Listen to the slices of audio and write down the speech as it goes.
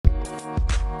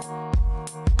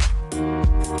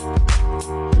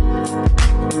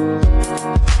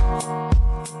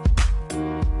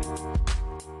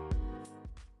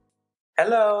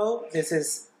Hello, this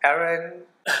is Aaron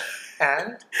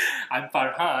and I'm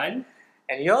Farhan.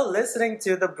 you're listening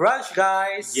to the Brunch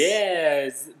guys.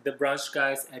 Yes, the Brunch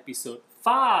Guys episode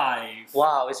 5.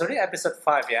 Wow, it's already episode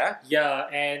 5, yeah? Yeah,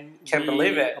 and Can't we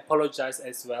believe it. apologize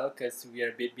as well because we are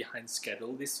a bit behind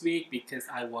schedule this week because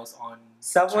I was on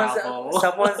Someone's travel.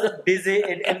 busy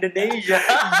in Indonesia.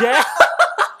 Yeah.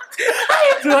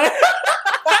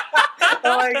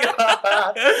 Oh my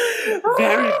god.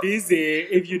 Very busy,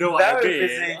 if you know what I mean. Very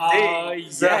busy indeed.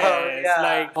 Yes, So, yeah.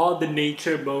 like all the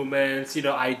nature moments.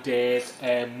 I did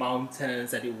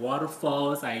mountains, I did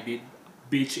waterfalls, I did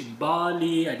beach in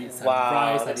Bali, I did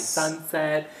sunrise, I did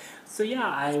sunset. So yeah,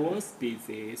 I was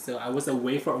busy. So I was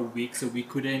away for a week, so we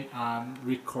couldn't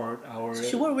record our.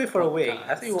 You were away for a week.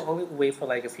 I podcast. think you were only away for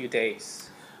like a few days.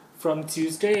 From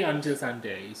Tuesday until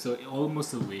Sunday, so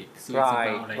almost a week. So Right,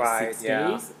 it's about like right, 6 yeah.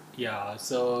 days. Yeah.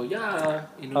 So yeah.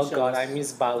 Oh Indonesia god, was I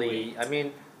miss Bali. great. I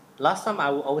mean, last time I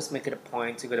would always make it a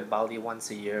point to go to Bali once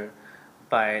a year,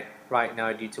 but right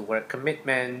now due to work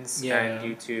commitments Yeah. and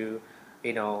due to,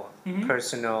 Mhm.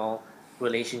 personal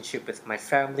relationship with my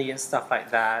family and stuff like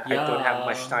that, I don't have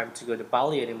much Yeah. time to go to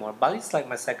Bali anymore. Bali's like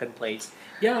my second place.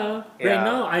 Yeah. Yeah. Right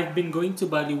now, I've been going to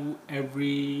Bali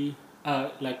every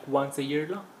like once a year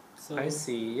long. So I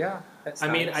see. Yeah, that's I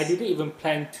mean, I nice. didn't even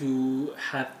plan to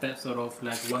have that sort of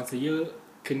like once a year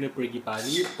kena pergi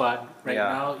Bali, but right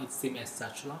Yeah. now it seems as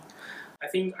such lah. I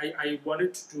think I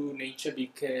wanted to do nature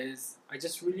because I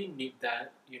just really need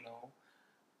that,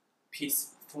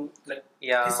 peaceful, like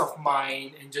Yeah. peace of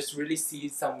mind and just really see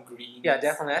some green. Yeah,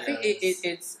 definitely. I think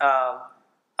it's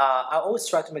I always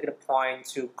try to make it a point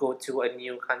to go to a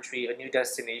new country, a new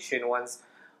destination once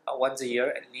a year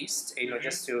at least. Mhm.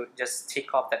 Just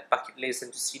tick off that bucket list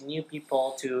and to see new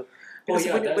people. Because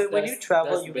yeah, when you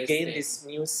travel, that's you the best gain thing. this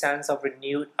new sense of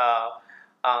renewed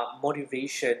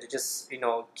motivation to just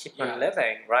keep Yeah. on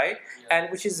living, right? Yeah. And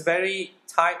which is very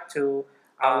tied to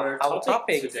Our our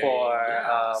topic today, for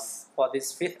yes. this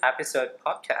 5th episode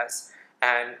podcast.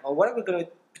 And what are we going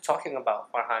to be talking about,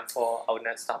 Farhan, for our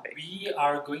next topic? We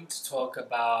are going to talk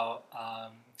about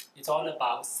it's all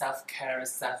about self-care,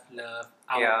 self-love,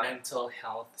 our Yeah. mental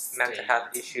health state. Mental health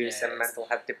issues and Yes. mental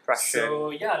health depression.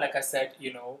 So yeah, like I said,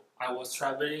 I was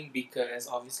traveling because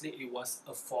obviously it was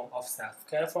a form of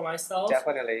self-care for myself.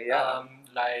 Definitely, yeah.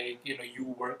 Like you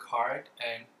work hard,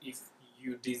 and if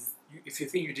if you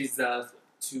think you deserve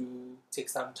to take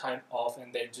some time off and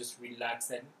then just relax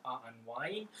and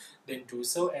unwind, then do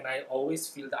so. And I always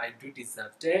feel that I do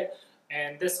deserve it,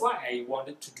 and that's why I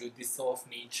wanted to do this sort of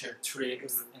nature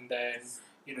trips, Mhm. and then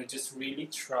just really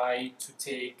try to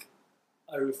take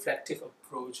a reflective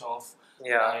approach of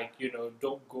Yeah. like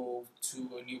don't go to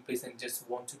a new place and just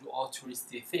want to do all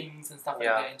touristy things and stuff like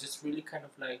Yeah. that, and just really kind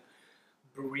of like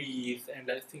breathe and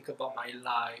like think about my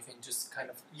life and just kind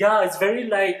of it's very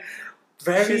like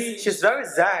very She's very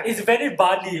zen. it's very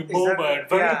Bali moment,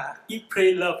 very yeah. eat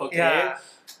pray love, okay. Yeah.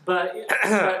 But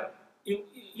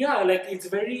like it's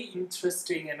very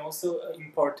interesting and also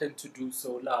important to do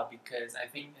so lah, because I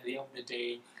think at the end of the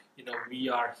day, we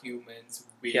are humans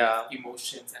with Yeah.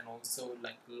 emotions and also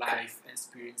like life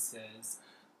experiences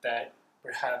that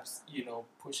perhaps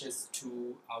pushes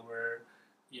to our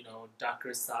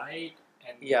darker side,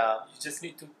 and Yeah. you just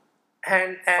need to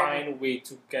And find a way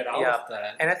to get out Yeah. of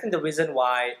that. And I think the reason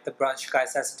why the Brunch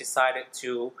guys has decided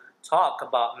to talk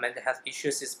about mental health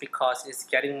issues is because it's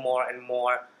getting more and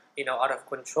more, out of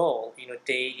control,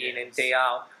 day in and Yes. day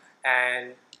out.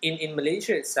 And in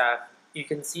Malaysia itself, you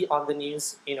can see on the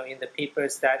news, in the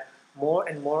papers that more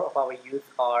and more of our youth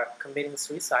are committing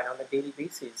suicide on a daily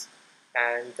basis.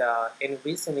 And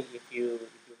recently, if you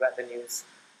read the news,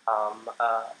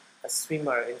 a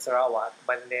swimmer in Sarawak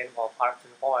by the name of Arthur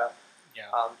Hoyle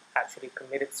actually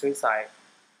committed suicide.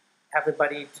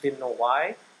 Everybody didn't know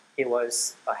why. He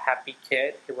was a happy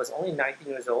kid. He was only 19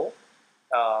 years old.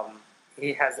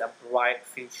 He has a bright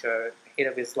future ahead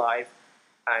of his life,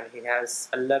 and he has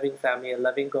a loving family, a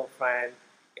loving girlfriend,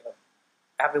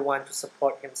 everyone to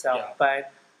support himself. Yeah.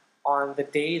 But on the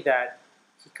day that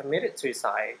he committed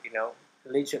suicide,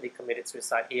 allegedly committed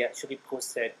suicide, he actually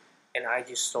posted an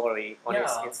IG story on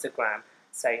his Yeah. Instagram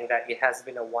saying that it has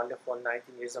been a wonderful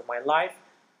 19 years of my life,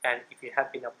 and if you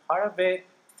have been a part of it,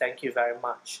 thank you very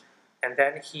much. And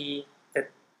then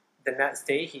the next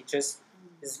day, he just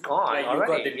is gone Like you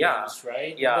already. got the Yeah. news,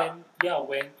 right? Yeah. And then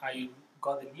when I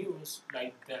got the news,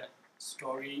 like that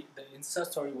story, the Insta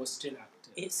story was still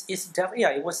active. It's definitely,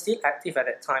 it was still active at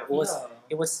that time.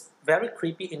 It was very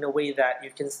creepy in a way that you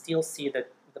can still see the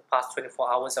past 24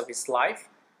 hours of his life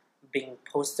being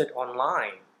posted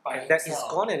online, By and that is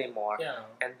himself. gone anymore. Yeah.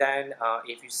 And then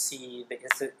if you see the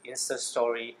Insta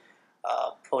story,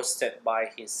 posted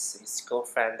by his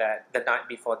girlfriend that the night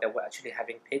before they were actually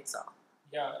having pizza.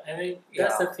 Yeah, and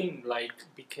that's Yeah. the thing, like,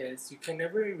 because you can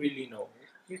never really know.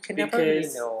 You can never really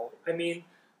Because, know. I mean,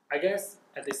 I guess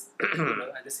at this,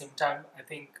 at the same time, I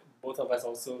think both of us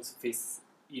also face,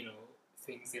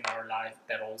 things in our life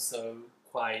that also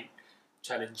quite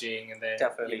challenging, and then,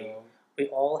 Definitely. We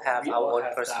all have we our all own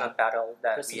have personal that battle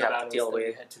that we personal have to battles deal that we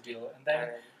with. had to deal, and then,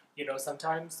 And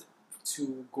sometimes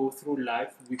to go through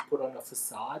life, we put on a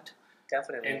facade,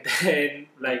 definitely. and then,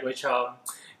 like, which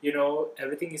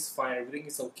everything is fine, everything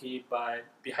is okay, but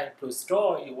behind closed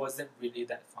door, it wasn't really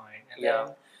that fine. And Yeah.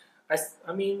 then,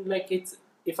 I mean, like, it's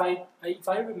if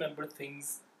I remember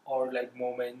things or like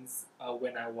moments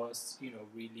when I was,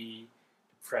 really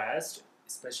depressed,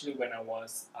 especially when I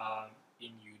was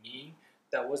in uni,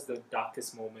 that was the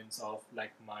darkest moments of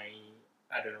like my,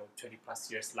 I don't know,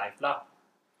 20+ years life lah.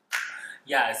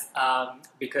 Yes,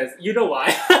 because you know why?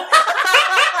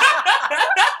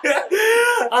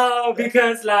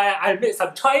 Because like I made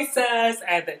some choices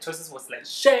and the choices was like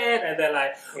shit and then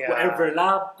like whatever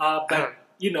lah. But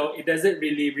it doesn't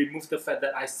really remove the fact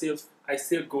that I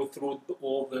still go through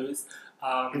all those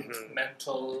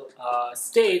mental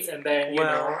states, and then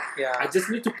I just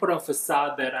need to put on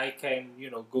facade that I can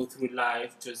go through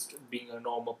life just being a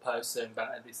normal person,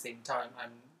 but at the same time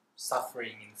I'm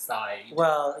suffering inside.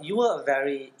 Well, you were a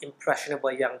very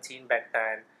impressionable young teen back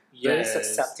then. Very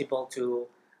susceptible to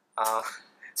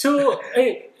to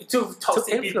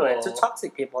toxic influence, people. to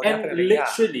toxic people, And definitely.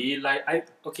 literally, like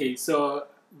so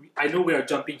I know we are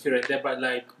jumping here and there, but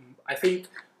like I think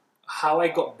how I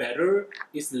got better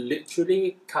is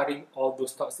literally cutting all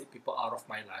those toxic people out of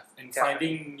my life and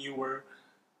finding newer,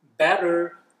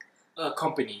 better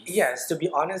companies. Yes, to be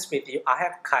honest with you, I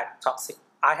have cut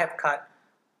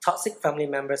toxic family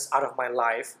members out of my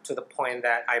life to the point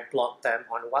that I blocked them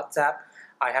on WhatsApp.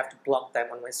 I have to block them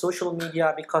on my social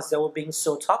media because they were being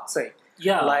so toxic.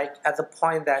 Yeah. Like at the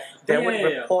point that they would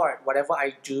report whatever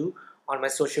I do on my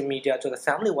social media to the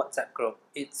family WhatsApp group.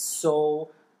 It's so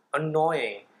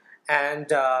annoying. And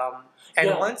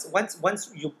once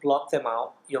you block them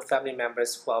out, your family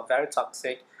members who are very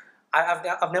toxic,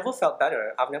 I've never felt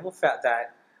better. I've never felt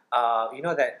that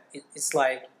that it's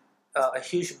like a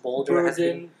huge boulder has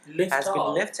been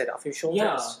lifted off your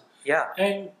shoulders. Yeah.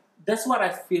 And that's what I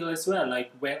feel as well.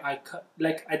 Like when I cut,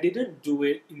 like I didn't do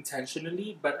it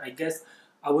intentionally, but I guess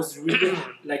I was really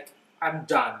like I'm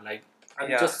done. Like I'm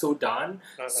just so done.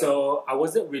 So I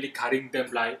wasn't really cutting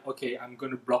them like, okay, I'm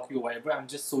going to block you or whatever. I'm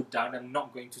just so done. I'm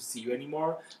not going to see you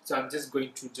anymore. So I'm just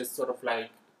going to just sort of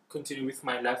like continue with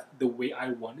my life the way I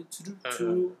wanted to do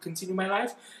to continue my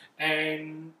life.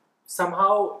 And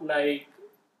somehow like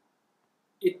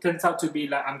it turns out to be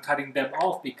like I'm cutting them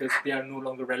off because they are no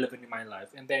longer relevant in my life.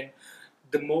 And then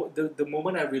the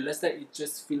moment I realized that, it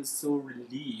just feels so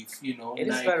relief, It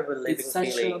is very relieving it's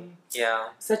such feeling.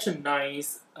 such a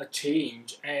nice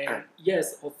change. And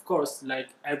yes, of course, like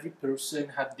every person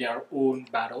have their own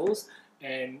battles,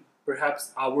 and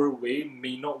perhaps our way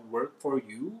may not work for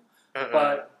you,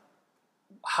 but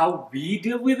how we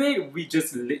deal with it, we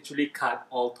just literally cut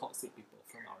all toxic people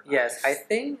from our lives. Yes, I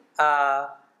think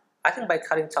by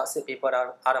cutting toxic people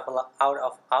out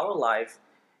of our life,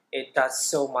 it does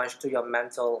so much to your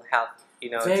mental health.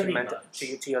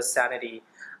 To your sanity.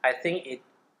 I think it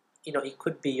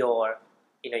could be your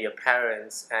your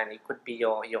parents, and it could be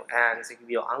your aunts, it could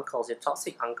be your uncles, your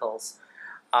toxic uncles.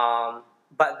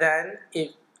 But then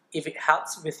if it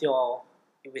helps with your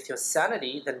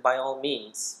sanity, then by all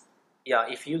means,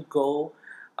 if you go,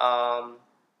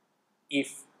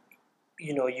 if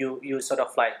you sort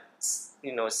of like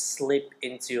slip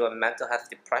into a mental health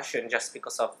depression just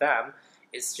because of them,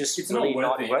 it's really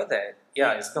not worth it.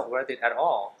 It's not worth it at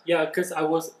all. Because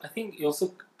I think it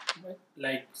also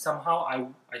like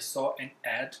somehow I saw an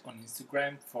ad on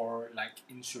Instagram for like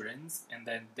insurance, and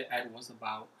then the ad was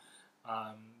about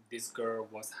this girl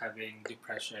was having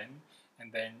depression,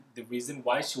 and then the reason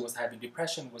why she was having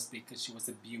depression was because she was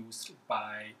abused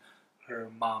by her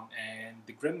mom and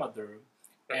the grandmother.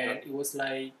 And it was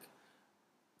like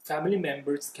family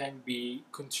members can be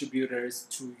contributors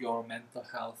to your mental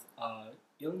health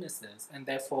illnesses, and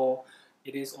therefore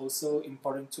it is also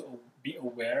important to be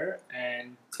aware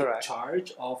and take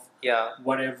charge of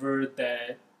whatever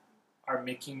that are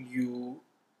making you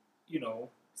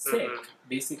sick,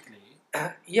 basically.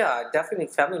 Definitely.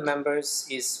 Family members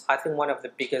is, I think, one of the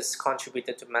biggest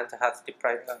contributor to mental health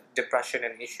depression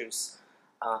and issues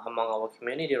among our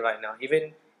community right now.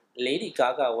 Even Lady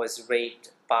Gaga was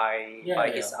raped by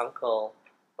his uncle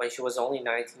when she was only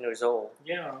 19 years old.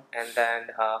 Yeah. And then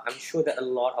I'm sure that a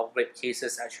lot of rape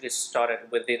cases actually started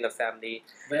within the family.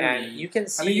 Very. And you can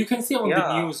see, I mean, you can see on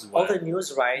the news. all the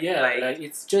news, right? Yeah, like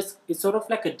it's sort of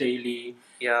like a daily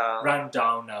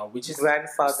rundown now, which is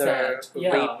grandfather sad.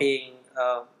 Yeah. raping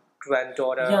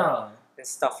granddaughter. Yeah. And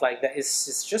stuff like that.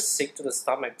 It's just sick to the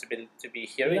stomach to be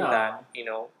hearing that, you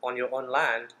know, on your own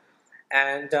land.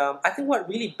 And I think what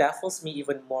really baffles me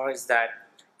even more is that,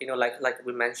 you know, like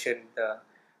we mentioned,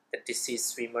 the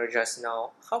deceased swimmer just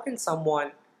now. How can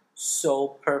someone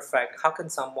so perfect? How can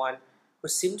someone who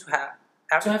seemed to have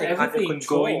everything under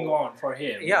control, going on for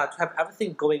him? Yeah, to have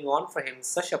everything going on for him,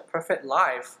 such a perfect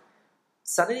life,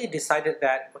 suddenly decided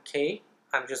that, okay,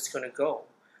 I'm just gonna go.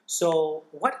 So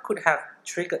what could have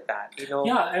triggered that? You know?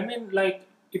 Yeah, I mean, like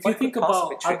if you think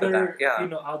about other,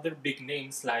 other big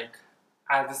names like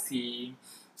Odyssey,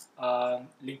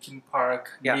 Linkin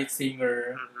Park, lead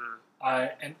singer,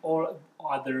 and all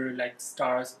other like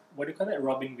stars. What do you call that?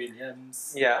 Robin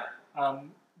Williams. Yeah.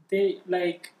 They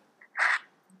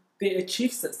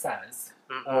achieve success,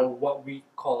 or what we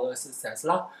call a success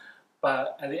lah.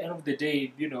 But at the end of the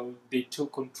day, they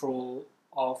took control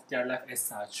of their life as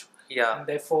such. Yeah. And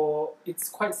therefore, it's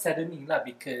quite saddening lah,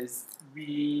 because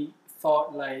we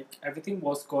thought like everything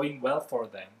was going well for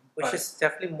them. Which is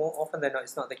definitely more often than not,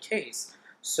 it's not the case.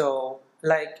 So,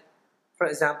 like, for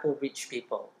example, rich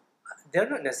people, they're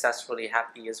not necessarily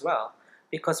happy as well.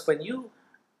 Because when you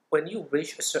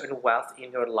reach a certain wealth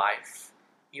in your life,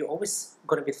 you're always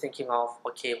going to be thinking of,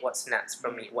 okay, what's next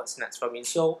for me? What's next for me?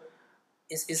 So,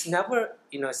 it's never,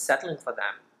 settling for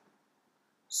them.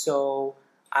 So,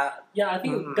 I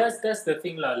think that's the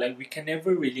thing lah. Like we can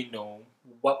never really know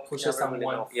what pushes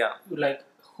someone, like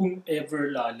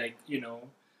whomever lah, like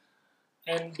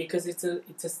and because it's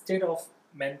a state of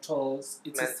mental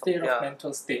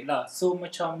state lah. So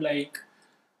macam like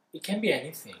it can be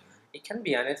anything. It can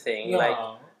be anything.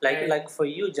 Yeah. Like for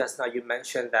you just now, you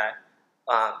mentioned that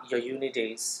your uni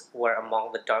days were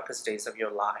among the darkest days of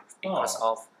your life because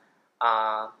of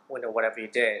whatever you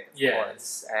did.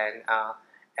 Yes.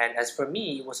 And as for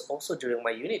me, it was also during my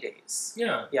uni days.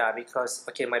 Yeah. Yeah, because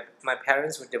my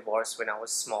parents were divorced when I was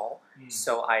small,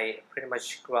 so I pretty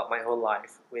much grew up my whole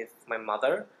life with my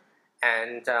mother.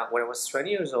 And when I was 20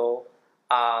 years old,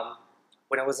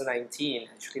 when I was 19,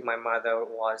 actually my mother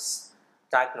was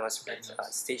diagnosed with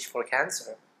stage 4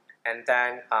 cancer. And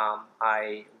then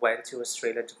I went to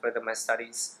Australia to further my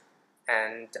studies,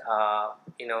 and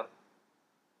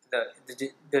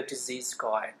the disease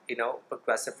got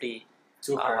progressively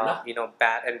to her,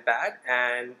 bad,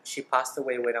 and she passed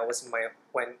away when I was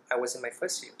in my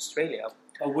first year, Australia.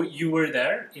 Oh, you were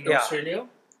there in Australia?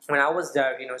 When I was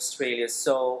there in Australia,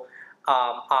 so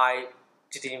I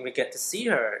didn't even get to see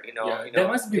her. That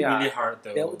must be really hard,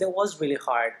 though. That was really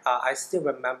hard. I still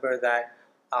remember that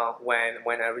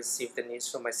when I received the news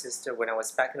from my sister when I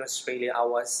was back in Australia, I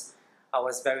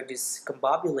was very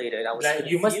discombobulated. I was like,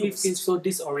 confused. You must be feel so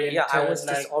disoriented. Yeah, I was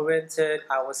disoriented.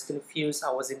 I was confused.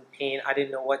 I was in pain. I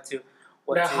didn't know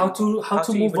how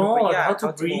to move on, how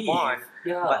to breathe. Move on.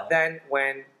 Yeah. But then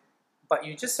but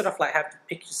you just sort of like have to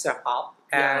pick yourself up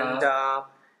and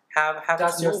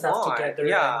have to move on. Together.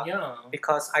 Yeah.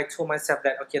 Because I told myself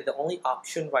that okay, the only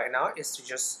option right now is to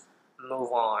just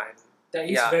move on. That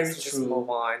is very true. Just move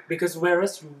on. Because where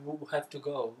else you have to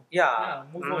go? Yeah.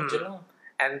 Move on, je lah.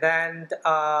 And then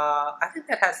I think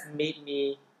that has made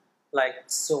me like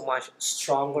so much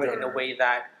stronger in a way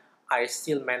that I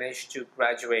still managed to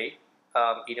graduate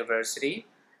university,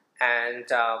 and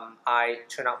I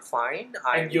turn out fine.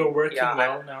 And you're working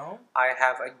well now? I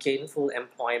have a gainful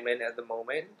employment at the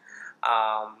moment.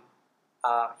 I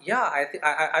think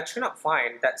I turn out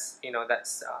fine. That's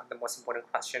the most important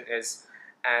question is,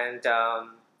 and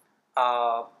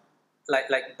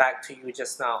like back to you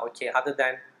just now. Okay, other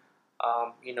than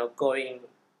going,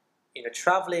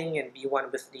 traveling and be one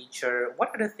with nature. What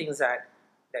are the things that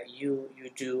you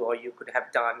do or you could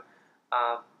have done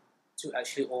to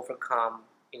actually overcome,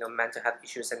 mental health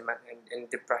issues and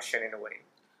depression in a way?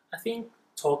 I think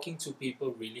talking to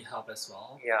people really help as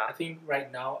well. Yeah. I think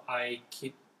right now I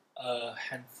keep a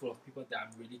handful of people that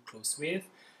I'm really close with.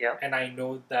 Yeah. And I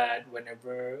know that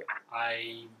whenever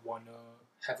I want to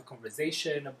have a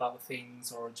conversation about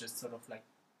things or just sort of like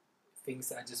things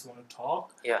that I just want to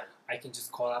talk, I can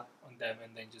just call up on them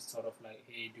and then just sort of like,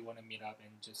 hey, do you want to meet up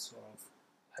and just sort of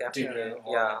have dinner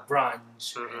or like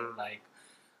brunch and like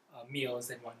meals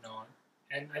and whatnot.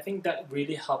 And I think that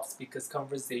really helps because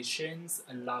conversations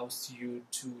allows you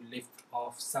to lift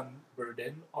off some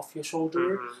burden off your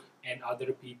shoulder, and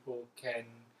other people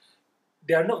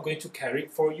they are not going to carry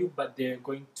it for you, but they're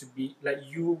going to be like,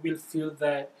 you will feel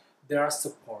that there are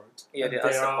support, Yeah, and there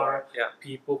are there are support. Yeah.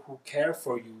 people who care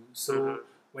for you. So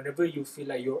whenever you feel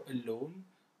like you're alone,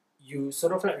 you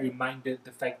sort of like reminded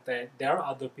the fact that there are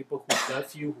other people who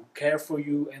love you, who care for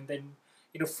you, and then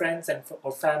friends and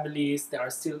or families that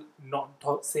are still not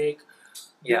toxic.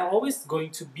 They Yeah. are always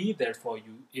going to be there for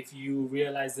you if you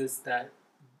realizes that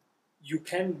you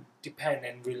can depend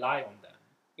and rely on them.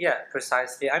 Yeah,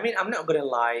 precisely. I mean, I'm not gonna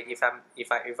lie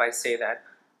if I say that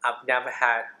I've never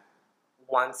had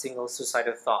one single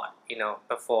suicidal thought,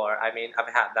 before. I mean,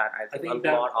 I've had that. I I think a think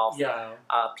lot that, of yeah,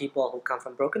 people who come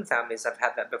from broken families have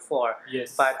had that before.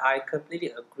 yes, But I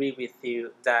completely agree with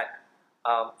you that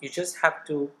you just have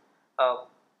to uh,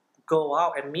 go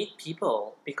out and meet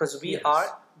people, because we yes,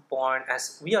 are born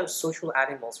as we are social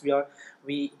animals.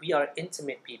 We are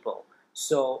intimate people.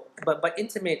 So, but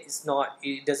intimate is not.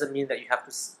 It doesn't mean that you have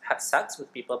to have sex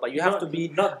with people, but you have to be.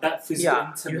 not that physical Yeah,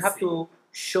 intimacy. you have to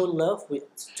show love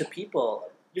to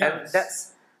people, and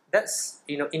Yes. that's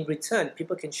in return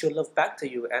people can show love back to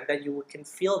you, and then you can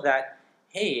feel that,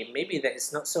 hey, maybe that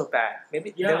is not so bad.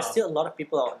 Maybe there are Yeah. still a lot of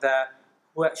people out there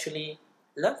who actually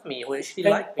love me, who actually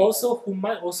And like me. also who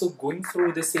might also going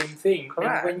through the same thing. Correct,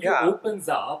 And when you yeah. opens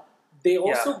up, they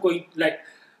also going like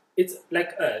it's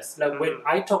like us. Like when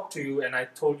Mhm. I talk to you and I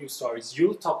told you stories,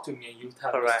 you talk to me and you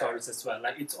tell me Correct. stories as well.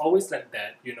 Like it's always like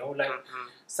that, like Mhm.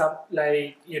 some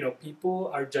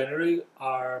people are generally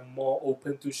are more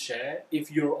open to share if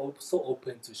you're also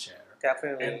open to share.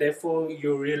 Definitely. And therefore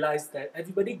you realize that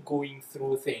everybody going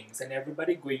through things and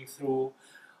everybody going through,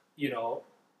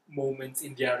 moments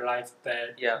in their life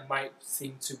that Yeah. might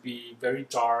seem to be very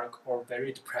dark or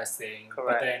very depressing. But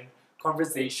Correct. then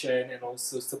conversation and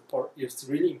also support is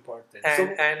really important. And So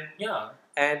and yeah,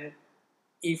 and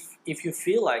if you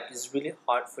feel like it's really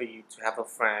hard for you to have a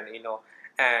friend,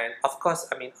 and of course,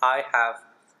 I mean, I have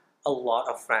a lot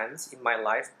of friends in my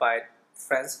life, but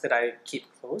friends that I keep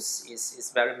close is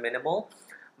very minimal.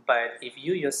 But if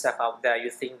you yourself out there, you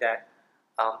think that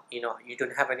you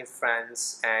don't have any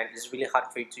friends, and it's really hard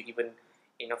for you to even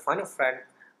find a friend,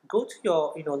 go to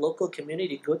your local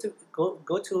community, go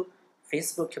to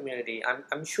Facebook community.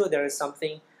 I'm sure there is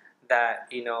something that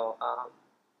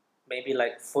maybe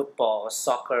like football or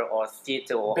soccer or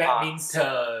theater or arts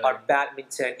badminton, or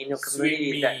badminton in your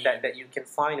community that, swimming. that you can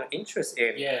find your interest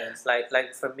in. Yes.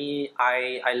 Like for me,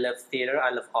 I love theater, I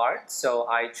love art, so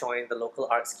I joined the local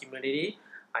arts community.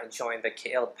 I joined the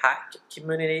KL PAC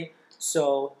community.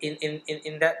 So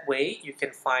in that way, you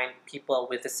can find people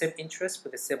with the same interest,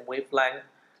 with the same wavelength,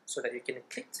 so that you can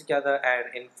click together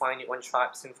and find your own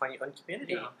tribes and find your own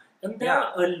community. Yeah. And there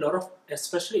Yeah. are a lot of,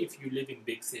 especially if you live in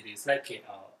big cities like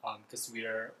KL, because we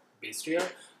are based here,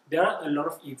 there are a lot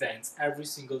of events every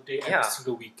single day, every Yeah.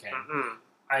 single weekend. Mhm.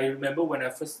 I remember when I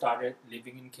first started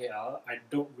living in KL, I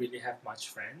don't really have much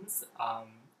friends.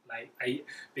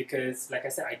 Because like I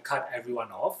said, I cut everyone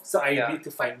off, so I Yeah. need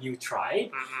to find new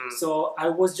tribe. Mhm. So I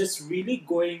was just really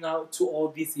going out to all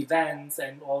these events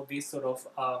and all these sort of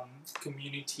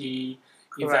community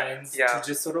Correct. events Yeah. to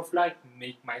just sort of like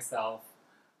make myself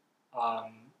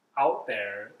out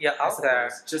there. Yeah, I out there.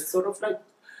 suppose. Just sort of like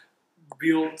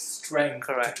build strength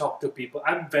to Correct. talk to people.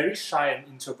 I'm very shy and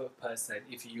introvert person.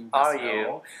 If you Are know,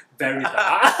 you? very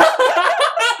bad.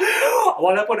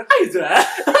 Walaupun I do.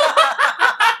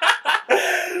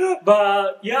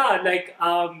 But yeah, like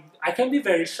I can be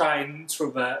very shy and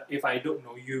introvert if I don't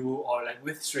know you or like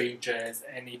with strangers,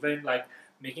 and even like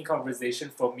making conversation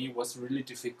for me was really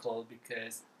difficult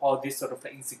because all these sort of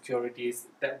like insecurities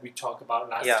that we talked about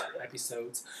last Yeah.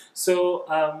 episodes. So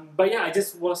but yeah, I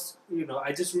just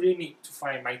really need to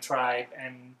find my tribe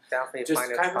and Definitely just find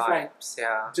your kind of like tribes.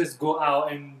 Yeah. just go out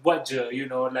and buat je,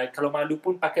 like kalau malu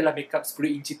pun pakailah makeup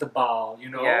 10 inci tebal,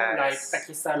 Yes. like tak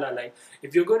kisahlah, like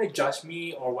if you're going to judge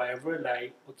me or whatever,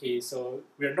 like okay, so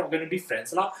we're not going to be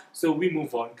friends lah, so we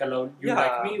move on. Kalau you Yeah.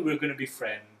 like me, we're going to be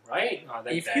friends, right?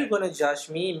 Like If that. you're gonna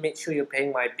judge me, make sure you're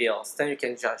paying my bills. Then you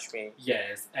can judge me.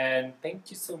 Yes, and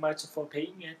thank you so much for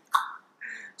paying it.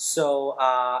 So,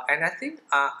 and I think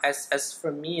as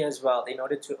for me as well, in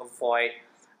order to avoid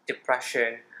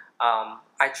depression,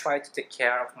 I try to take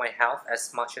care of my health as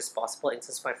much as possible in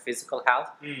terms of my physical health.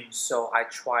 So I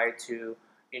try to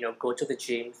go to the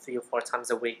gym 3 or 4 times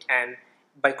a week, and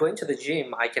by going to the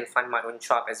gym, I can find my own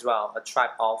tribe as well, a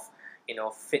tribe of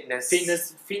fitness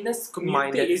community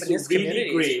minded is fitness really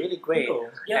community. great. It's really great.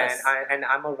 Yes. And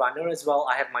I'm a runner as well.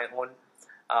 I have my own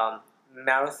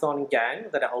marathon gang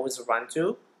that I always run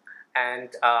to, and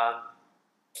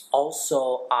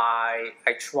also I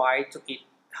try to eat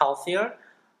healthier.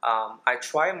 I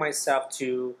try myself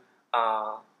to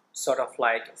sort of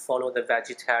like follow the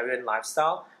vegetarian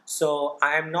lifestyle. So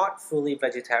I am not fully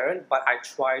vegetarian, but I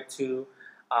try to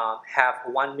have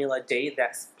one meal a day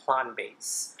that's plant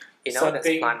based. You know, that's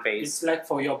Something plant it's based. like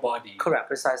for your body. Correct,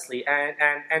 precisely, and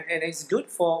it's good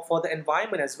for the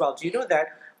environment as well. Do you know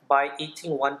that by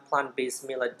eating one plant-based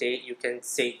meal a day, you can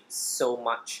save so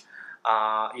much?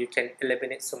 You can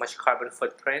eliminate so much carbon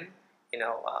footprint. You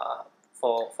know,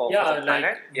 for Yeah, the like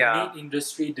planet. Yeah, meat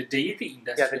industry, the dairy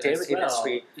industry yeah, the dairy as well.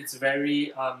 industry. It's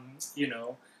very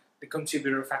the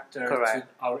contributor factor to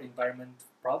Correct. our environment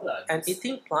problems. And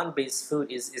eating plant-based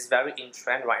food is very in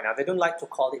trend right now. They don't like to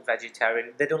call it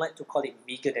vegetarian. They don't like to call it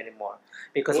vegan anymore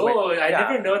because I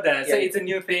never know that. So Yeah, it's a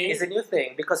new thing. it's a new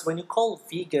thing because when you call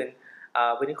vegan,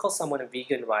 when you call someone a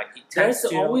vegan, right, it tends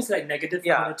There's to always like negative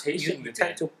connotation you with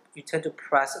tend it. you tend to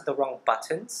press the wrong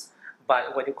buttons. But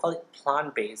Yeah. when you call it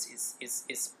plant-based,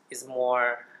 is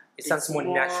more. It sounds It's more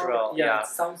natural. Yeah, it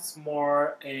sounds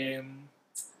more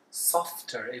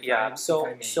softer. If Yeah. if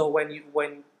I may. So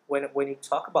when you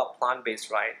talk about plant-based,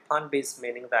 right? Plant-based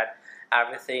meaning that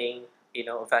everything, you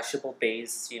know,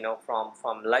 vegetable-based, you know,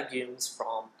 from legumes,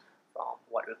 from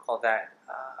what we call that,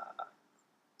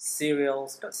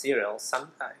 cereals, not cereals,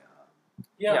 some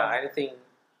anything,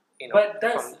 you know, But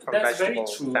from that's very vegetable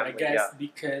true, I family. guess, Yeah,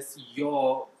 because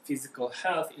your physical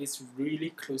health is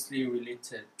really closely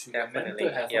related to your definitely. mental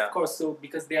health, Yeah. of course. So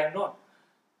because they are not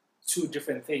two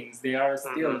different things, they are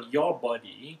still your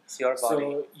body. It's your body.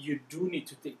 So you do need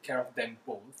to take care of them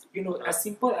both. You know, Mhm. as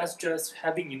simple as just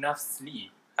having enough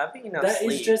sleep. Having enough That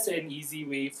sleep. is just an easy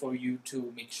way for you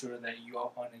to make sure that you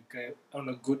are on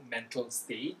a good mental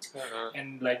state,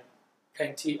 and like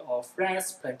plenty of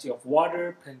rest, plenty of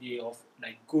water, plenty of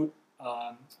like good,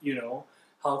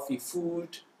 healthy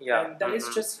food. Yeah. And that is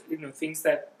just things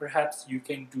that perhaps you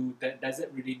can do that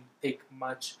doesn't really take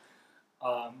much,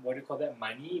 what do you call that,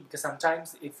 money? Because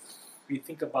sometimes if we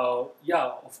think about,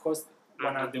 of course,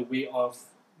 one other way of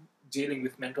dealing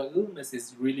with mental illness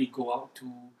is really go out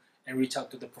to and reach out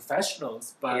to the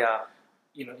professionals. But Yeah.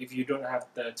 if you don't have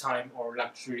the time or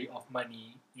luxury of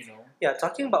money, Yeah,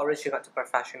 talking about reaching out to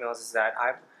professionals is that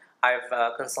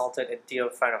I've consulted a dear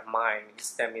friend of mine.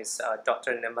 His name is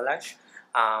Dr. Nimalesh.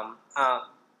 Um, uh,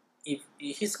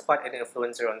 he's quite an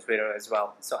influencer on Twitter as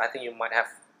well. So I think you might have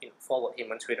followed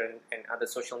him on Twitter and other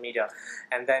social media.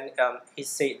 And then he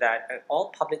said that all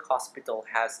public hospital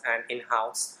has an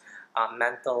in-house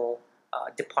mental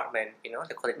department. You know,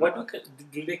 they call it.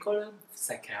 Do they call them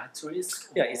psychiatrists?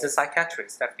 Yeah, he's a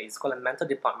psychiatrist, definitely. It's called a mental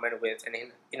department with an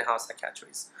in-house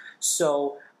psychiatrist.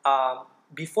 So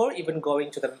before even going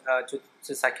to the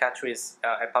to psychiatrist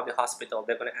at public hospital,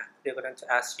 they're gonna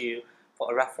to ask you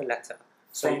for a referral letter.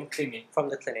 So from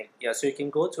the clinic, yeah. So you can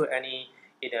go to any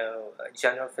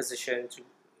general physician to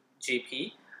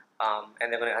GP, and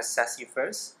they're gonna assess you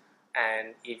first.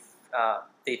 And if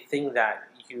they think that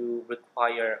you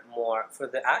require more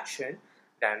further action,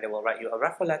 then they will write you a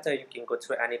referral letter. You can go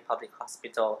to any public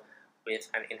hospital with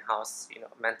an in-house,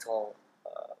 mental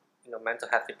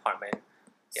health department.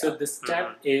 So the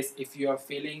step is, if you are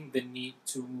feeling the need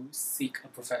to seek a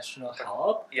professional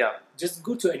help, just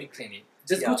go to any clinic.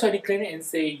 Just go to any clinic and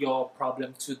say your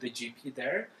problem to the GP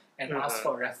there and ask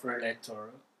for a referral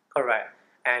letter. Correct.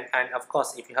 And of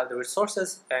course, if you have the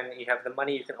resources and you have the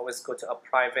money, you can always go to a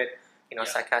private,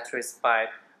 psychiatrist. But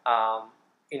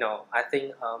I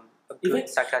think a good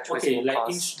psychiatrist will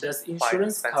cost does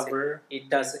insurance cover? It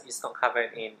doesn't. It's not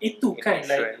covered in. Itu kan,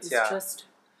 like it's yeah. just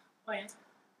why?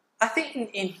 I think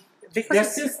in because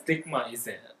there's still stigma, is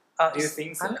it? Do you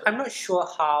think so? I'm not sure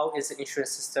how is the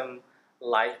insurance system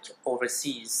like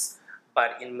overseas,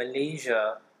 but in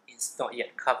Malaysia, it's not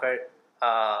yet covered.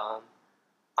 I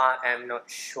am not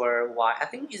sure why. I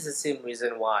think it's the same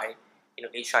reason why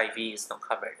HIV is not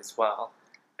covered as well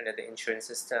under the insurance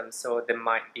system. So there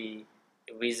might be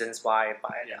reasons why,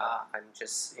 but I'm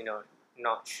just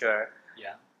not sure.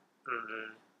 Yeah.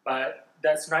 But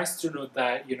that's nice to know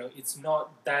that it's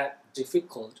not that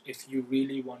difficult if you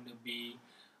really want to be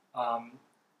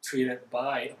treated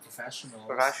by a professional.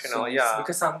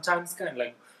 Because sometimes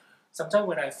sometimes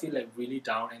when I feel like really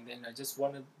down and then I just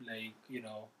want to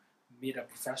meet up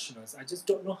professionals, I just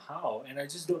don't know how and I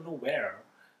just don't know where.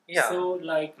 Yeah. So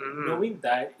knowing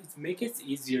that, it makes it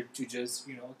easier to just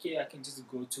I can just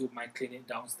go to my clinic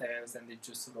downstairs and then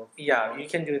just sort of you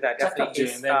can do that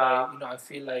definitely. And then I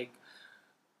feel like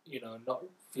not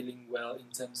feeling well in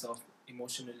terms of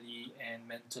emotionally and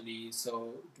mentally.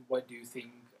 So what do you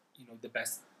think the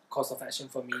best course of action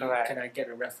for me? Correct. Can I get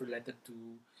a referral letter to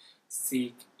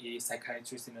seek a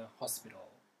psychiatrist in a hospital?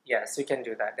 Yes, you can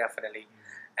do that definitely.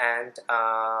 And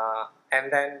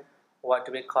then what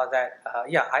do we call that?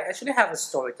 Yeah, I actually have a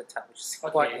story to tell, which is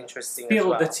quite Okay. interesting as Spill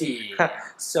well. the tea.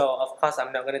 So, of course,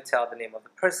 I'm not going to tell the name of the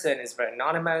person. It's very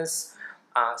anonymous.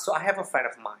 So, I have a friend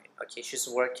of mine. Okay, she's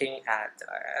working at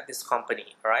this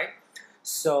company, right?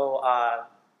 So,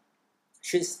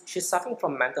 she's suffering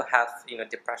from mental health,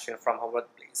 depression from her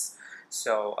workplace.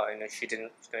 So, she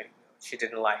didn't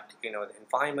like, the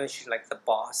environment. She didn't like the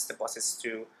boss. The boss is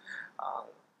too,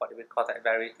 what do we call that?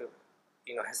 Very,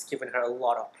 has given her a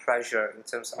lot of pressure in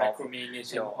terms of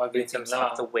Micromanaging in everything terms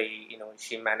of the lah. way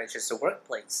she manages the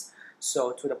workplace.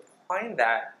 So to the point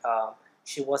that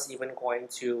she was even going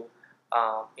to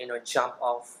jump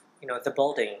off the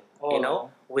building Oh,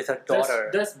 with her that's daughter.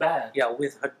 that's bad. Yeah,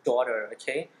 with her daughter.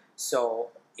 Okay, so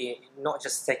not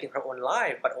just taking her own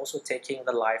life, but also taking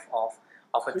the life of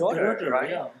her Her daughter, right?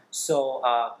 yeah. So,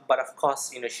 but of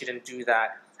course, she didn't do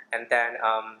that, and then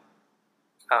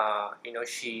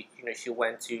she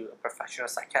went to a professional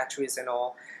psychiatrist and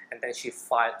all, and then she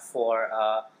filed for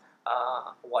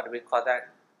what do we call that?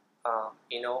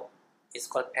 It's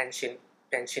called pension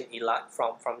ilat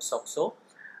from SOCSO,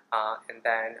 and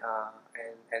then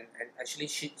and actually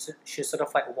she sort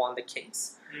of like won the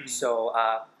case. Mm. So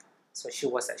she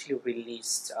was actually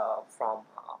released from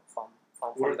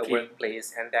the Working.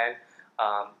 workplace, and then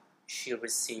she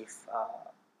received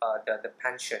the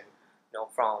pension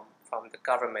from the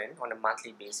government on a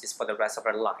monthly basis for the rest of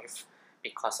her life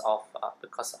because of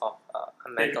her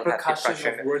mental health repercussion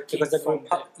depression. of working Because the from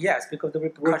yes, because the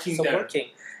repercussions of there. working,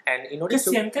 and in order to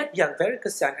Kesian kan? yeah, very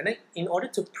kesian. And then in order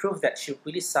to prove that she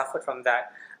really suffered from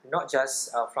that, not just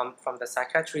from the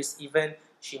psychiatrist, even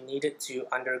she needed to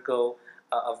undergo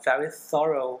a very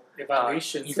thorough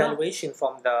evaluation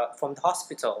from the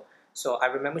hospital. So I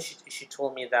remember she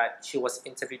told me that she was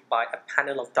interviewed by a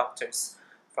panel of doctors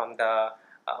from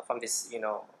this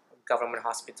government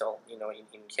hospital in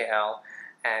KL,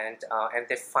 and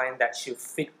they find that she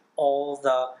fit all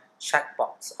the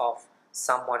checkbox of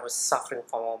someone who's suffering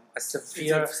from a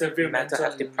severe mental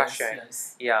health depression.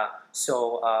 Yes. Yeah,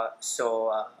 so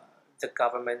the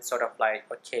government sort of like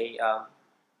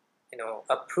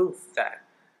approved that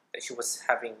she was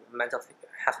having mental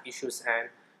health issues, and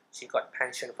she got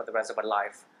pension for the rest of her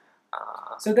life.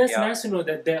 So that's yeah. nice to know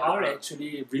that there are Mhm.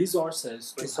 actually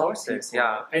resources to Resources,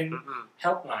 help people yeah. and Mhm.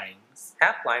 helplines.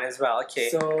 Helpline as well. Okay.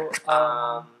 So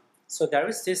So there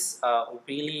is this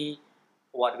really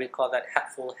what we call that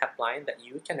helpful helpline that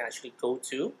you can actually go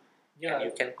to, yeah, and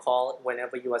you can call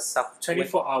whenever you are suffering.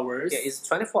 24 hours. Yeah, it's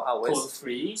 24 hours. Call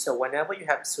free. So whenever you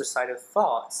have suicidal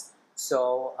thoughts,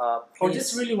 so Or please,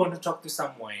 just really want to talk to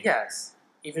someone. yes,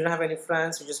 if you don't have any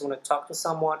friends, you just want to talk to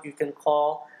someone, you can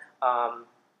call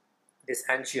this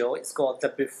NGO. It's called the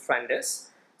Befrienders.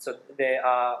 So they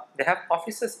have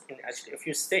offices in actually a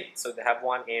few states. So they have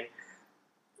one in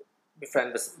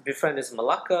Befrienders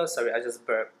Malacca. Sorry, I just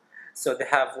burped. So they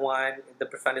have one, the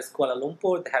Befrienders Kuala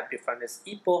Lumpur. They have Befrienders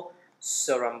Ipoh,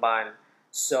 Seremban.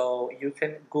 So you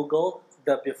can Google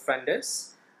the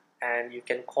Befrienders, and you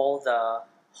can call the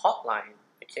hotline.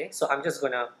 Okay, so I'm just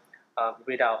gonna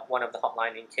read out one of the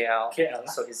hotline in KL. KL.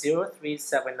 So it's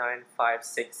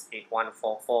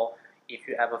 0379568144. If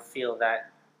you ever feel that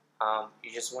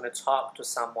you just want to talk to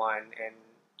someone and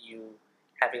you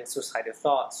having suicidal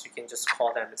thoughts, you can just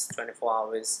call them. It's 24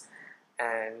 hours,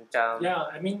 and Yeah,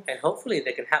 I mean, and hopefully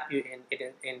they can help you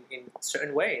in a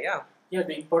certain way. Yeah. yeah,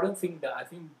 the important thing that I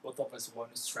think both of us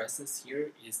want to stress this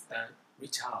here is that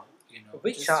reach out.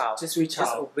 Reach out. Just reach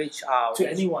out reach out to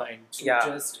anyone. To Yeah.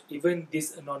 just even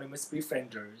these anonymous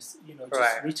befrienders. Just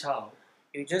Right. reach out.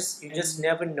 You just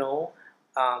never know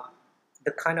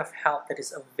the kind of help that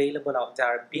is available out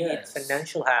there, be it Yes.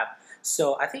 financial help.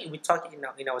 So I think we talked in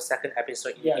our second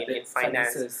episode Yeah, in the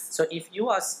finance. finances. So if you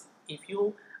are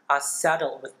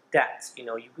saddled with debt,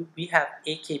 we have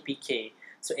AKPK.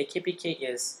 So AKPK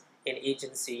is an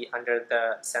agency under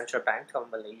the Central Bank of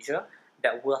Malaysia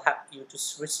that will help you to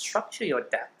restructure your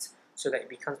debt so that it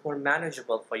becomes more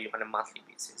manageable for you on a monthly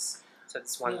basis. So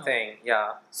that's one Yeah. thing.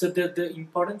 Yeah. So the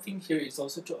important thing here is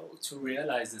also to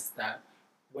realize is that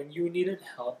when you needed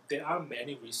help, there are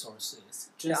many resources.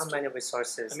 There are many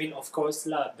resources. I mean, of course,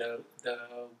 the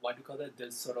what do you call that?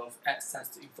 The sort of access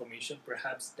to information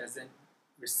perhaps doesn't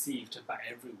received by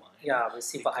everyone. Yeah,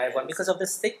 received by everyone because of the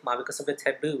stigma, because of the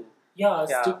taboo. Yeah,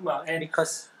 Yeah. stigma and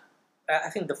Because I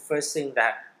think the first thing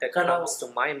that Kalau- comes to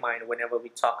my mind whenever we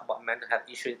talk about mental health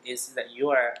issues is that you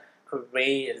are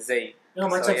crazy.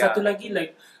 macam yeah. satu lagi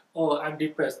like oh I'm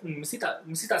depressed mesti tak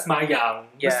semayang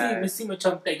Yes. mesti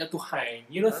macam tak ingat Tuhan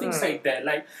things like that,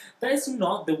 like that is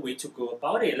not the way to go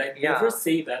about it. Like Yeah. never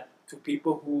say that to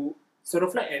people who sort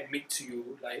of like admit to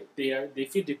you like they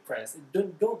feel depressed.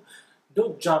 Don't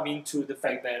don't jump into the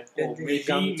fact that Don't oh just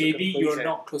jump to maybe you're conclusion.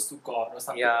 not close to God or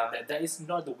something Yeah. like that. That is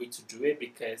not the way to do it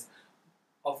because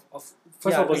of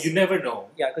first Yeah, of all, you never know.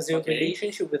 Yeah, because your Okay.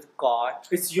 relationship with God,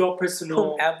 It's your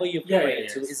personal. whomever you Yeah, pray yeah,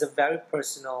 to, yes. is a very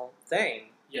personal thing.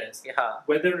 Yes. Yeah.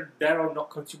 Whether that or not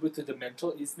contribute to the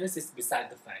mental illness is beside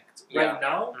the fact. Yeah. Right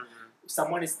now, Mhm.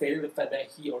 someone is stating the fact that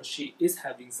he or she is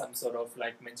having some sort of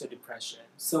like mental depression.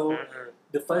 So Mhm.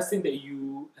 the first thing that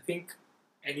I think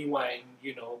anyone,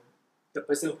 the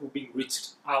person who being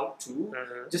reached out to,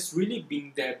 Mhm. just really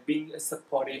being there, being a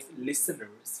supportive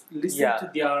listeners, listen Yeah. to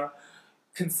their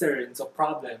concerns or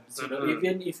problems. Mhm.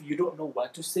 Even if you don't know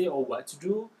what to say or what to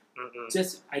do, Mhm.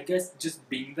 just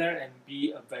being there and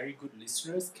be a very good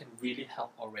listeners can really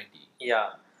help already.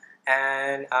 Yeah,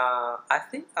 and I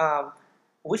think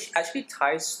which actually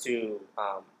ties to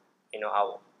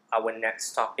our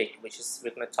next topic, which is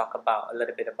we're going to talk about a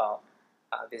little bit about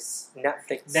this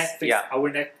Netflix. Yeah,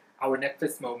 Our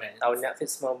Netflix moment. our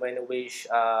Netflix moment, which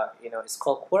is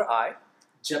called Queer Eye.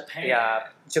 Japan. Yeah,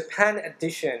 Japan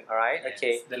edition. All right. Yes,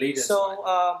 Okay. the latest So,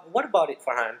 one. what about it,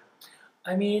 Farhan?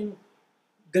 I mean,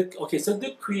 so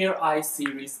the Queer Eye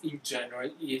series in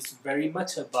general is very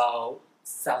much about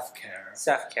self-care.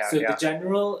 Self-care. So Yeah. the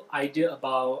general idea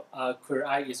about Queer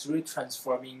Eye is really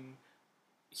transforming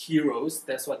heroes,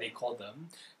 that's what they call them,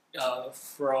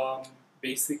 from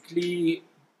basically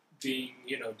being,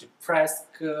 depressed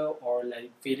or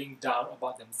like feeling down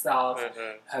about themselves,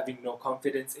 Mhm. having no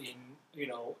confidence in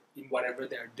whatever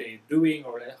they're doing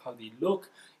or like how they look,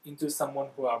 into someone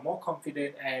who are more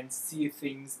confident and see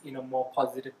things in a more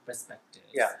positive perspective.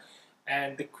 Yeah.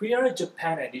 And the Queer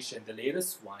Japan edition, the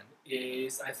latest one,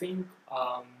 is I think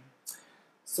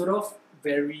sort of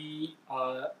very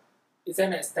it's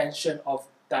an extension of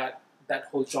that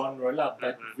whole genre lah,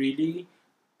 but Mhm. really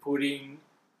putting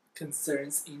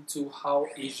concerns into how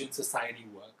Asian society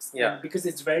works. Yeah. And because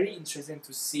it's very interesting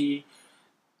to see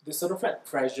the sort of like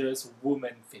pressures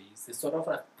women face, the sort of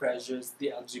like pressures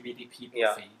the LGBT people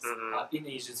Yeah. face Mhm. in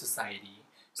Asian society.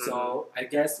 So I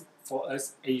guess for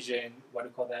us Asian, what do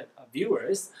you call that,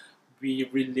 viewers, we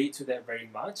relate to that very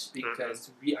much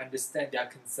because we understand their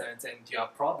concerns and their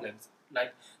problems.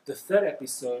 Like the third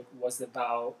episode was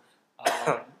about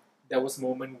there was a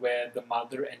moment where the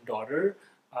mother and daughter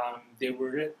they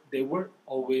weren't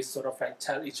always sort of like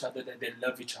tell each other that they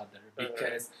love each other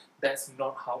because that's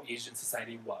not how Asian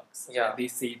society works. Yeah. And they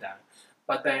say that.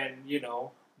 But then,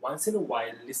 once in a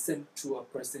while listen to a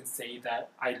person say that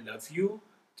I love you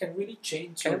can really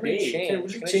change your day. Can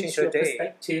really change your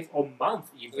perspective or month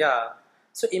even. Yeah.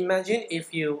 So imagine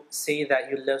if you say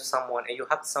that you love someone and you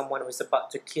hug someone who's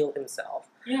about to kill himself.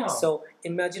 Yeah. So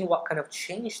imagine what kind of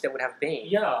change that would have been.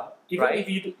 Yeah. Even Right? if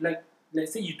you like,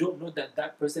 let's say you don't know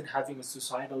that person having a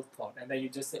suicidal thought, and then you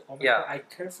just say, "Oh my Yeah. God, I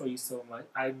care for you so much.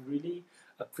 I'm really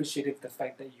appreciative of the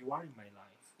fact that you are in my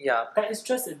life." Yeah. That is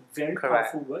just a very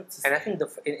Correct. powerful word to And I say. think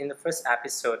in the first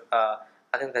episode,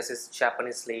 I think there's this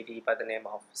Japanese lady by the name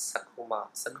of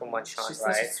Sakuma-chan, She's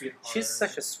right? such a sweetheart. She's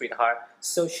such a sweetheart.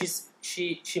 So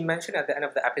she mentioned at the end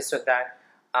of the episode that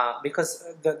because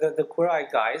the Queer Eye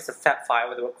guys, the Fab Five,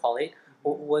 what they would call it,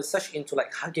 was such into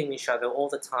like hugging each other all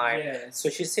the time. Yes. So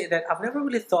she said that I've never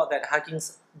really thought that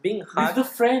being hugged, with a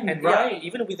friend, and right? yeah,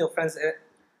 even with your friends,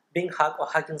 being hugged or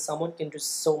hugging someone can do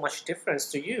so much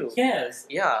difference to you. Yes.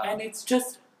 Yeah. And it's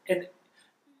just, and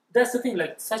that's the thing,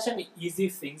 like such an easy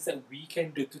things that we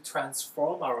can do to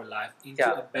transform our life into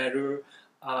Yeah. a better,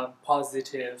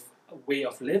 positive way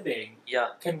of living. Yeah.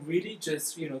 Can really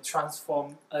just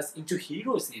transform us into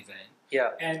heroes even.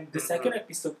 Yeah. And the second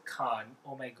episode, Khan,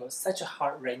 oh my god, such a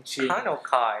heart wrenching. Khan or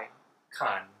Kai?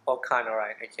 Khan. Oh, Khan,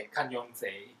 alright, okay. Khan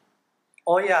Yong-tae.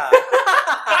 Oh, yeah.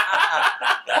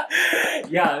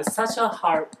 Yeah, such a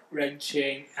heart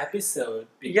wrenching episode.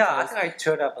 Yeah, I think I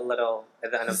turned up a little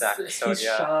at the end of that episode. He's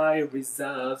Yeah. shy,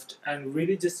 reserved, and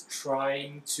really just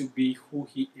trying to be who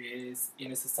he is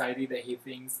in a society that he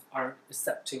thinks aren't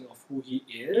accepting of who he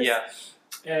is. Yeah.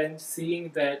 And seeing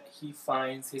that he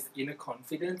finds his inner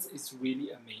confidence is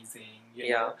really amazing. You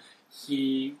Yeah. know?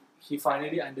 He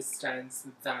finally understands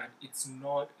that it's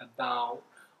not about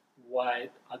what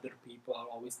other people are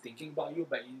always thinking about you,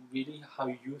 but really how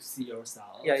you see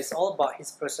yourself. Yeah, it's all about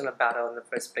his personal battle in the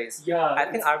first place. Yeah, I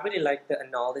think I really like the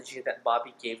analogy that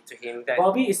Bobby gave to him. That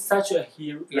Bobby is such a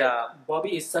hero. Yeah.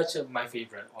 Bobby is such my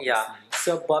favorite. Obviously. Yeah.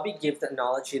 So Bobby gave the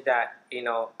analogy that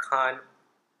Khan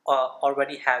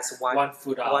already has one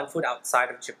foot out. outside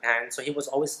of Japan. So he was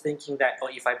always thinking that,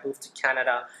 if I move to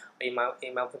Canada,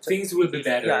 things will be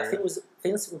better. Yeah,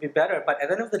 things will be better. But at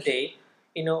the end of the day,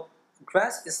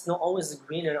 grass is not always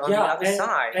greener on the other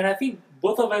side. And I think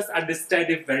both of us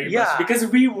understand it very Yeah. much because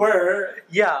we were.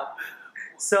 Yeah,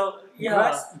 So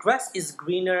Yeah. grass is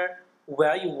greener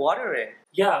where you water it.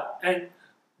 Yeah, and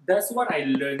that's what I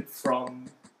learned from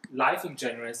life in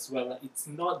general as well. It's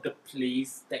not the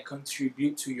place that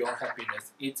contribute to your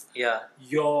happiness. It's Yeah,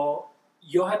 your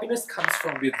happiness comes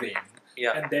from within.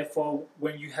 yeah, And therefore,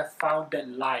 when you have found that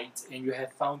light and you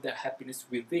have found that happiness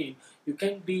within, you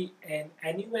can be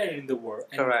anywhere in the world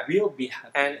and correct. will be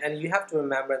happy. And you have to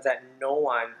remember that no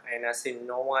one, and I say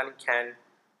no one, can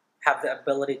have the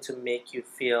ability to make you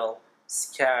feel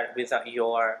scared without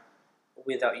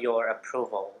your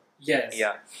approval. Yes.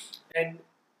 Yeah, And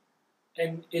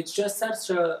it's just such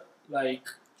a like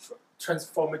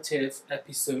transformative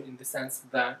episode in the sense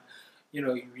that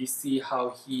we see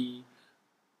how he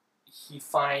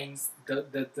finds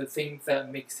the thing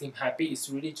that makes him happy is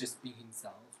really just being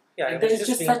himself. yeah. And It that was is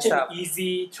just being such an himself.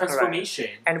 easy transformation.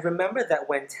 And remember that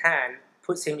when Tan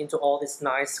puts him into all these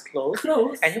nice clothes,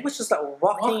 Clothes. and he was just like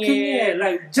rocking Walking it, it,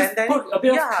 like just and then put a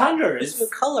bit of just colors. with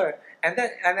color. And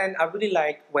then I really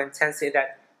like when Tan said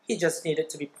that he just needed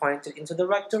to be pointed into the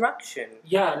right direction.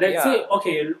 Yeah, let's Yeah. say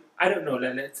okay, I don't know,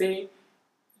 let's say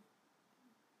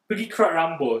pergi kerat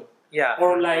rambut Yeah,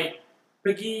 or like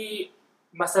pergi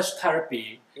massage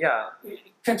therapy yeah,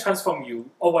 can transform you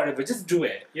or whatever. Just do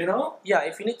it, yeah.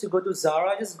 If you need to go to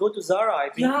Zara, just go to Zara.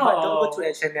 If you, Yeah. But don't go to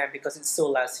H&M because it's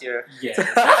sold last year. Yes.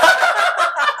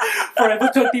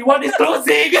 Forever 21 is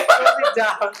closing. Close it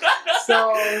down.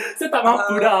 So Saya tak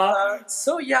mampu dah.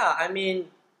 so yeah, I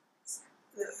mean,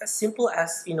 as simple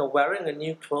as wearing a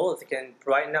new clothes can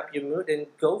brighten up your mood, and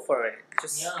go for it.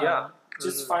 Just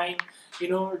Just find,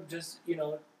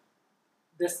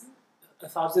 there's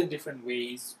 1,000 different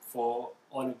ways for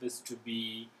all of us to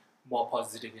be more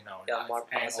positive in our lives. more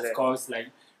And positive. of course, like,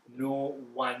 no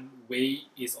one way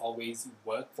is always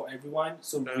work for everyone.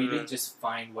 So really just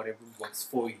find whatever works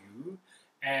for you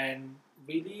and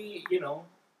really,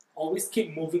 always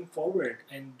keep moving forward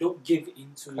and don't give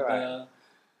into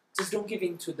don't give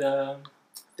into the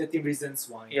 30 reasons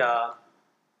why. Yeah.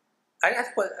 I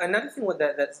think another thing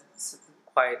that's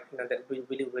quite that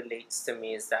really relates to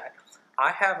me is that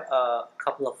I have a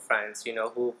couple of friends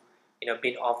who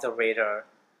been off the radar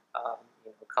a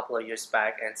couple of years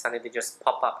back, and suddenly they just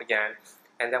pop up again.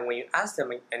 And then when you ask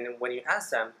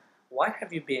them why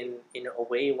have you been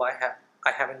away,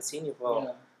 I haven't seen you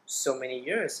for so many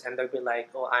years, and they'll be like,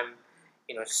 oh, I'm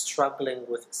struggling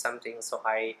with something, so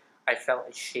I felt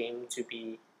ashamed to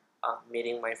be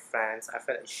meeting my friends. I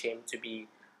felt ashamed to be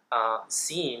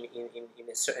seen in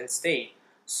a certain state.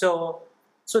 So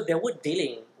they were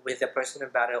dealing with their personal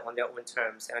battle on their own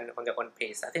terms and on their own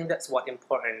pace. I think that's what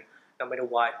important. No matter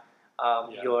what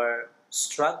you're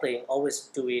struggling, always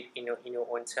do it in your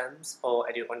own terms or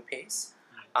at your own pace.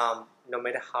 No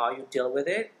matter how you deal with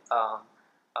it,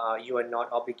 you are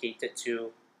not obligated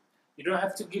to. You don't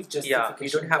have to give justification. You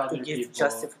don't have to give people.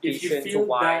 justification if you feel to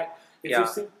why. That, if you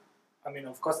feel, I mean,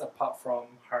 of course, apart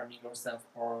from harming yourself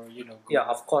or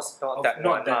of course not that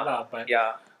lah, but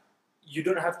yeah. You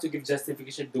don't have to give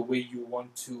justification the way you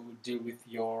want to deal with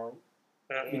your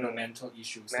mental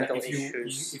issues. Mental like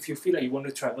issues. If you feel like you want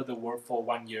to travel the world for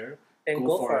 1 year, then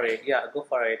go for it. Yeah, go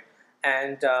for it.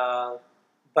 And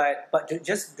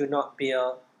just do not be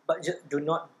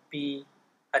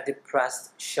a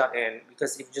depressed shut-in,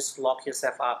 because if you just lock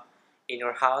yourself up in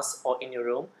your house or in your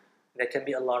room, there can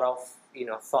be a lot of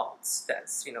thoughts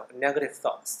that's negative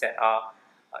thoughts that are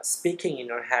speaking in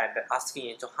your head, that asking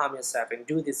you to harm yourself and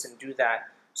do this and do that.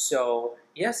 So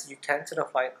yes, you can sort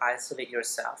of like isolate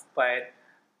yourself, but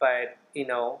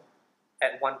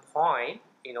at one point,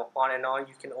 on and on,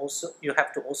 you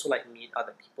have to also like meet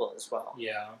other people as well.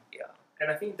 Yeah. And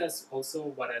I think that's also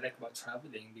what I like about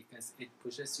traveling, because it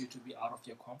pushes you to be out of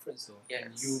your comfort zone. Yes.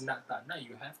 And you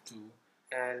you have to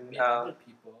And meet other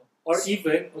people. Or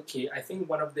even, I think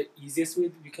one of the easiest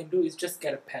ways you can do is just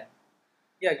get a pet.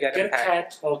 Yeah, get a a pet.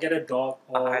 cat or get a dog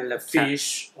or I a love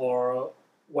fish or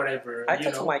whatever. I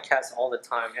talk to my cats all the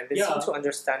time, and they seem Yeah. to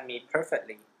understand me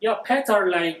perfectly. Yeah, pets are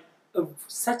like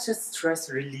such a stress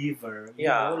reliever.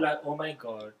 Yeah. Like, oh my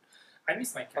god, I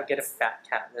miss my cat. Or get a fat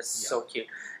cat. That's so cute.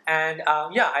 And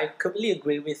I completely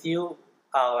agree with you.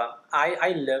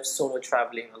 I love solo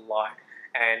traveling a lot.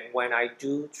 And when I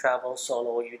do travel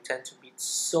solo, you tend to meet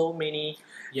so many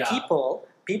people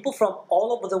from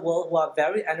all over the world who are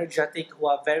very energetic, who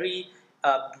are very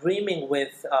brimming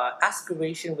with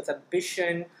aspiration, with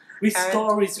ambition. With And,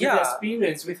 stories, with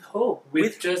experience, with hope,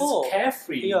 with just hope.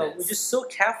 carefree. We're just so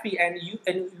carefree,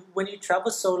 and when you travel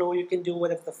solo, you can do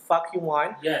whatever the fuck you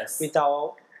want. Yes.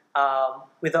 Without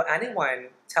anyone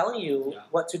telling you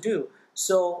what to do.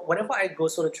 So whenever I go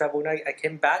solo travel, when I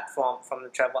came back from the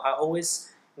travel, I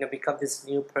always become this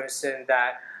new person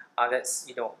that that's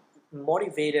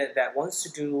motivated, that wants to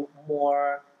do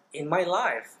more in my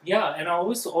life. Yeah, and I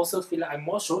always also feel like I'm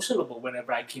more sociable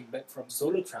whenever I came back from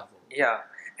solo travel. Yeah,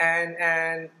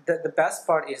 and the best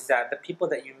part is that the people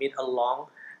that you meet along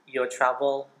your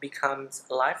travel becomes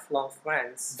lifelong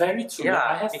friends. Very true. Yeah,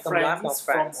 I have become lifelong friends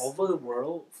friends. from over the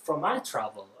world from my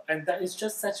travel, and that is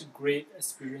just such a great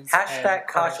experience. Hashtag and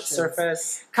couch connections.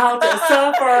 surfers. Couch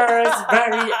surfers,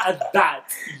 very at that.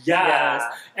 Yes,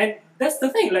 Yeah. and that's the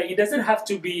thing. Like, it doesn't have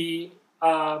to be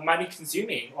money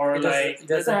consuming, or It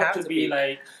doesn't have, have to to be be.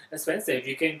 like expensive.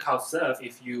 You can couch surf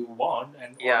if you want,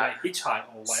 and or Yeah. like hitchhike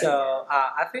or whatever. So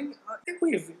I think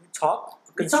we've talked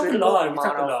we talk a considerable lot. We amount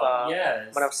talk a lot. of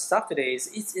Yes. amount of stuff today.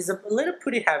 It's a little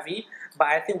pretty heavy, but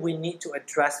I think we need to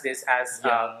address this as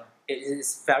Yeah. it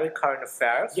is very current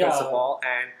affair first Yeah. of all,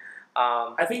 and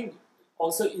I think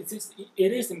also it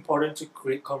is important to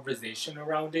create conversation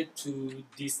around it to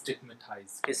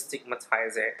destigmatize.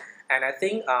 destigmatize it. And I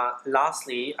think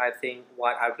lastly, I think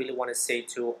what I really want to say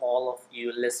to all of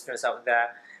you listeners out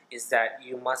there is that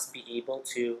you must be able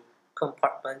to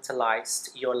compartmentalize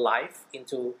your life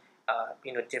into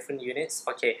different units.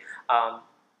 Okay,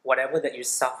 whatever that you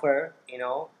suffer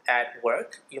at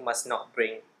work, you must not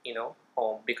bring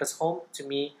home, because home to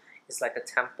me is like a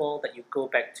temple that you go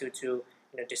back to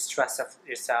distress of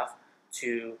yourself,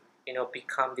 to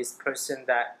become this person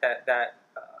that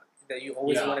you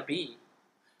always Yeah. want to be.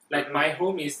 Like, my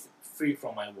home is free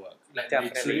from my work. Like,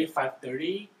 Definitely. literally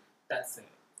 5:30. That's it.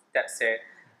 That's it.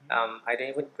 I don't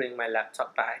even bring my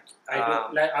laptop back.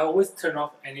 I always turn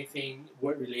off anything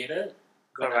work related.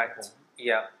 Correct.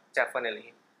 Yeah,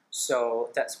 definitely.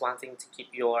 So that's one thing to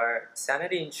keep your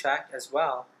sanity in check as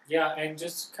well. Yeah, and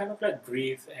just kind of like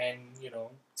breathe and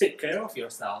take care of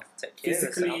yourself. Take care of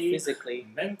yourself physically,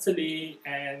 mentally,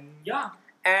 and yeah.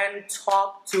 And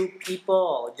talk to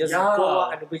people. Just Yeah. go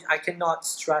out, and I cannot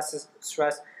stress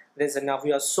this enough.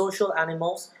 We are social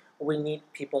animals. We need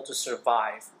people to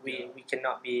survive. We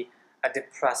cannot be a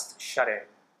depressed shut-in.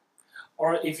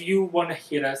 Or if you want to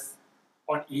hit us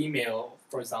on email,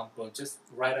 for example, just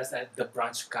write us at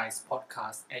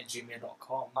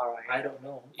thebrunchguyspodcast@gmail.com. All right. I don't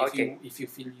know if you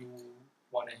feel you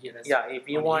want to hit us. Yeah, if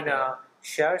you on want to email.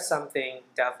 share something,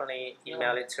 definitely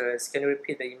email it to us. Can you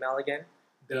repeat the email again?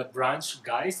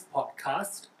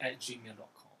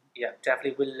 thebrunchguyspodcast@gmail.com. Yeah,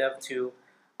 definitely. We'd love to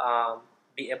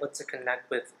be able to connect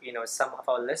with some of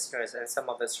our listeners and some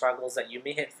of the struggles that you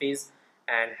may have faced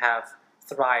and have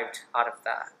thrived out of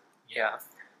that. Yeah.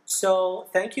 So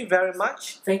thank you very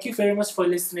much. Thank you very much for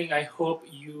listening. I hope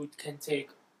you can take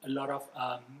a lot of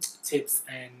tips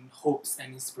and hopes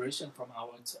and inspiration from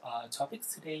our topics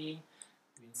today.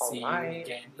 We'll see you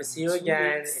again. We'll see you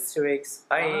again in 2 weeks.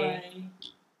 Bye. Bye.